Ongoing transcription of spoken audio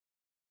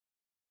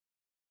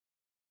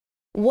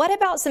What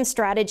about some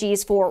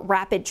strategies for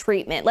rapid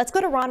treatment? Let's go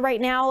to Ron right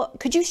now.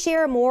 Could you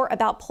share more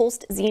about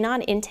pulsed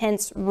xenon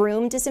intense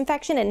room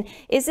disinfection, and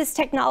is this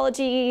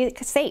technology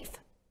safe?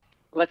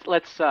 Let's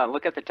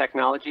look at the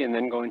technology and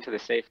then go into the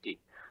safety.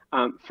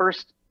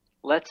 First,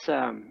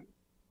 I'm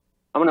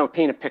going to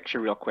paint a picture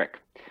real quick.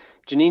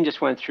 Janine just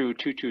went through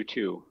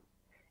 222,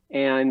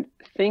 and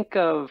think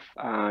of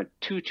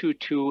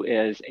 222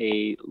 as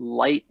a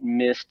light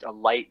mist, a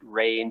light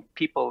rain.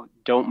 People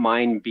don't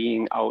mind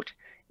being out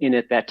in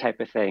it, that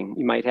type of thing.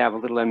 You might have a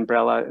little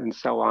umbrella and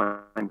so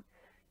on.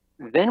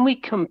 Then we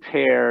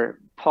compare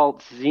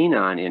pulsed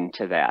xenon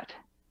into that.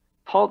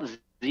 Pulsed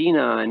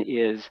xenon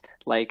is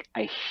like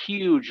a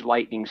huge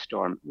lightning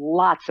storm,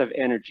 lots of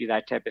energy,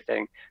 that type of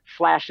thing,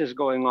 flashes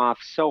going off,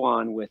 so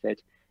on with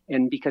it.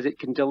 And because it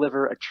can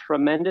deliver a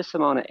tremendous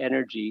amount of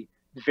energy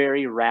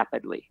very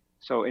rapidly,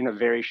 so in a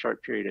very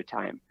short period of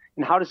time.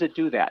 And how does it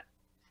do that?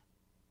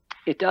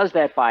 It does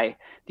that by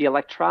the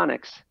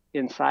electronics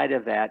inside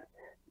of that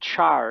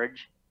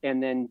charge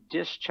and then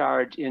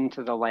discharge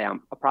into the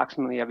lamp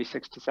approximately every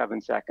 6 to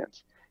 7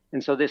 seconds.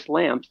 And so this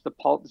lamp, the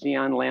pulsed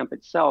xenon lamp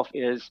itself,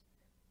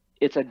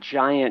 it's a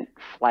giant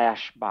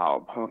flash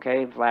bulb,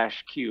 okay,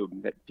 flash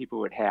cube that people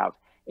would have.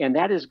 And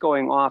that is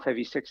going off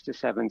every 6 to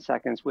 7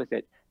 seconds with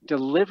it,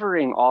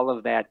 delivering all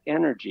of that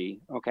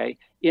energy, okay,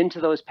 into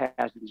those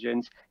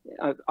pathogens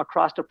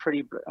across a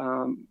pretty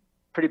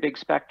big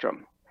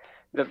spectrum.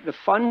 The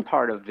fun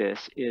part of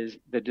this is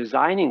the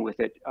designing with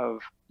it of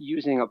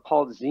using a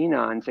pulsed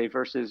xenon, say,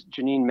 versus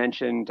Janine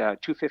mentioned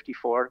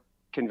 254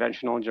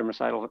 conventional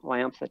germicidal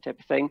lamps, that type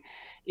of thing,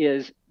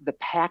 is the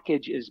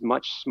package is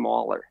much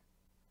smaller.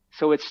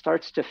 So it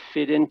starts to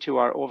fit into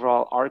our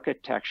overall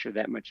architecture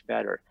that much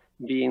better,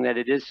 being that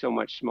it is so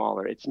much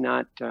smaller. It's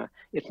not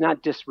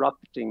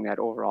disrupting that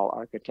overall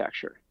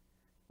architecture.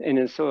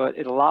 And so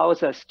it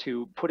allows us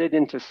to put it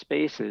into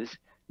spaces,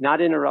 not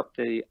interrupt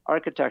the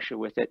architecture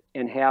with it,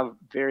 and have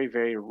very,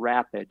 very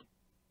rapid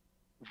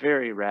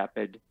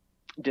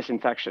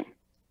disinfection.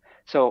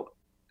 So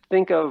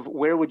think of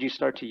where would you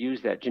start to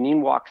use that.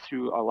 Janine walked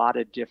through a lot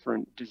of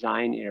different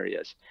design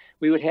areas.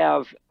 We would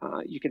have,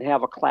 you can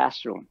have a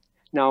classroom.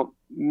 Now,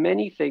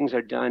 many things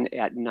are done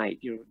at night.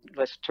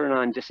 Let's turn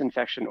on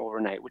disinfection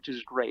overnight, which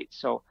is great.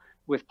 So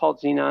with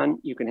pulsed xenon,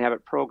 you can have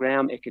it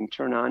programmed. It can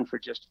turn on for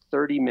just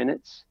 30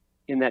 minutes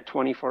in that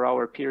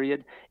 24-hour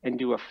period and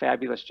do a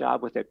fabulous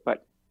job with it.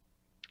 But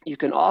you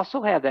can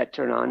also have that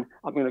turn on.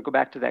 I'm going to go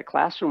back to that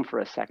classroom for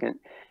a second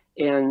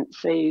and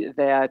say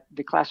that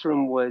the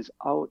classroom was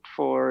out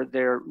for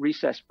their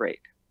recess break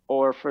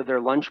or for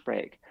their lunch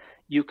break.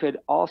 You could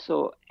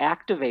also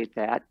activate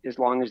that as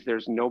long as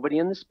there's nobody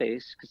in the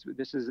space, because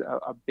this is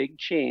a big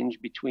change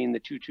between the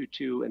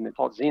 222 and the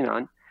pulsed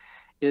xenon,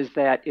 is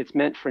that it's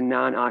meant for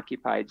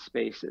non-occupied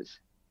spaces.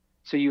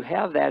 So you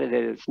have that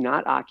it's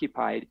not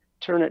occupied,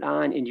 turn it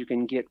on, and you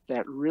can get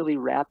that really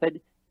rapid,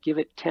 give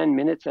it 10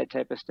 minutes, that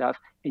type of stuff,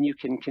 and you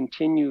can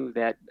continue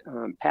that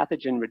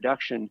pathogen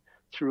reduction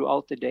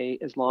throughout the day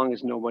as long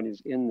as no one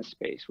is in the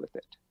space with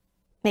it.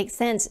 Makes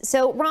sense.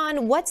 So,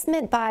 Ron, what's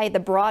meant by the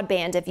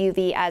broadband of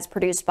UV as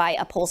produced by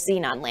a pulsed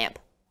xenon lamp?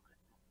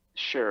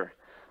 Sure.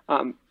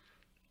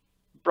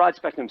 Broad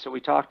spectrum. So we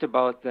talked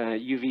about the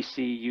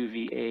UVC,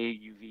 UVA,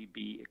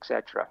 UVB,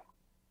 etc.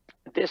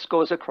 This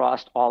goes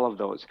across all of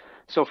those.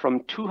 So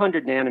from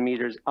 200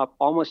 nanometers up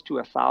almost to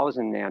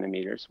 1,000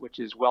 nanometers, which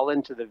is well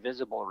into the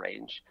visible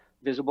range.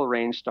 Visible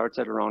range starts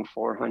at around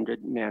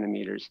 400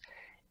 nanometers.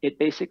 It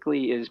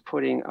basically is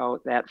putting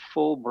out that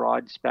full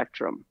broad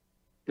spectrum.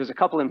 There's a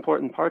couple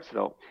important parts,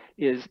 though,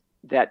 is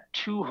that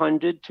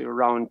 200 to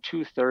around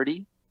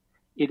 230,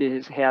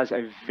 has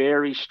a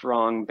very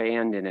strong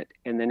band in it,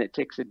 and then it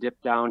takes a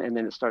dip down, and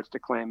then it starts to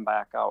climb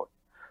back out.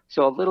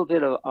 So a little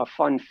bit of a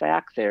fun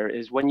fact there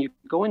is when you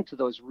go into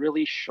those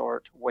really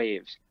short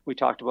waves, we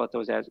talked about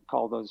those as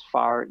called those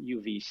far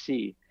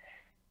UVC,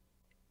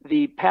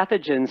 the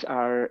pathogens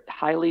are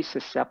highly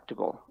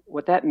susceptible.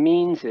 What that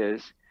means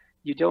is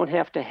you don't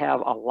have to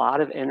have a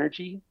lot of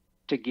energy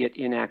to get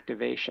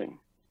inactivation.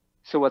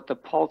 So what the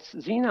pulsed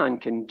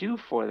xenon can do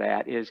for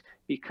that is,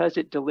 because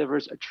it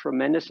delivers a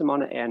tremendous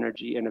amount of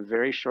energy in a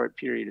very short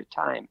period of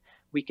time,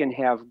 we can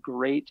have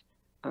great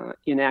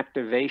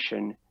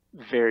inactivation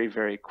very,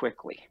 very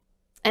quickly.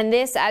 And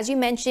this, as you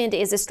mentioned,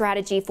 is a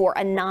strategy for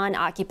a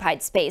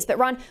non-occupied space. But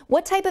Ron,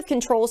 what type of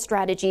control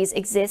strategies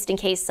exist in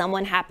case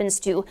someone happens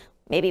to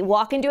maybe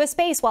walk into a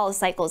space while a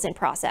cycle is in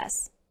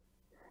process?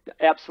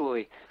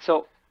 Absolutely.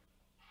 So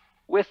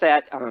with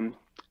that,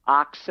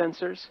 ox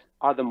sensors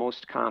are the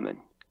most common.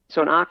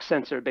 So an ox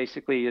sensor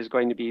basically is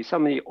going to be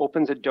somebody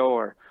opens a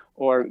door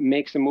or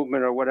makes a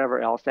movement or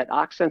whatever else. That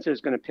ox sensor is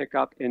going to pick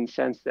up and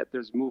sense that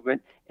there's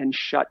movement and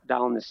shut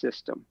down the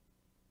system.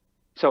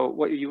 So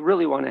what you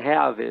really want to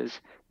have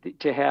is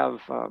to have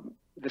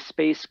the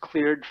space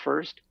cleared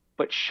first,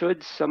 but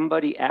should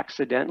somebody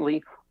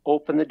accidentally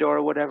open the door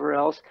or whatever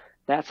else,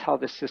 that's how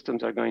the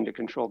systems are going to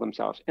control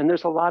themselves. And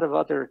there's a lot of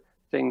other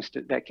things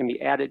that can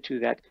be added to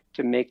that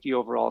to make the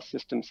overall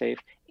system safe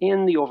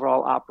in the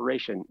overall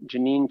operation.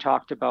 Janine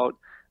talked about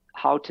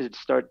how to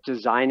start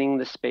designing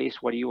the space.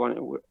 What do you want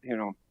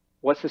to,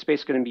 what's the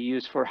space going to be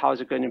used for? How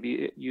is it going to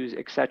be used,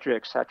 et cetera,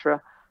 et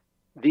cetera.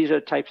 These are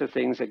the types of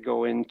things that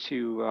go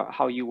into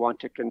how you want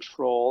to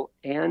control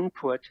and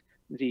put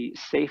the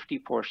safety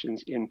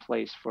portions in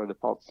place for the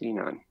pulsed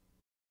xenon.